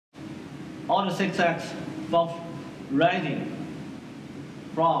all the 6 axes rising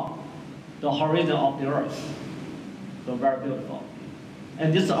from the horizon of the Earth. So very beautiful.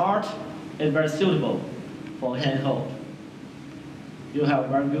 And this art is very suitable for handhold. You have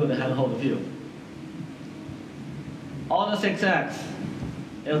very good handhold view. All the 6 axes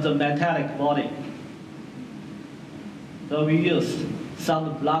is a metallic body. So we use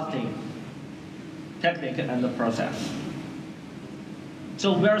sound blasting technique and the process.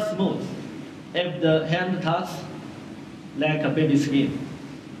 So very smooth. If the hand touches like a baby skin,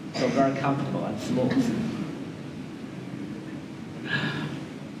 so very comfortable and smooth.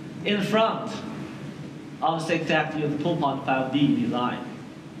 In front of 6 axis use 2.5D design.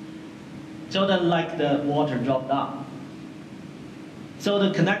 So that like the water drop down. So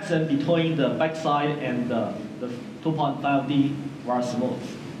the connection between the backside and the 2.5D very smooth.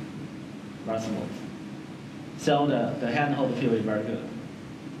 Very smooth. So the handhold feel is very good.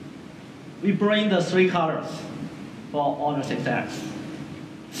 We bring the 3 colors for all the 6 axes: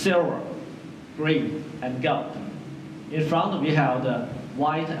 silver, green, and gold. In front we have the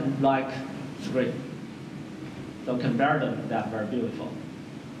white and black screen. So compare them, that's very beautiful.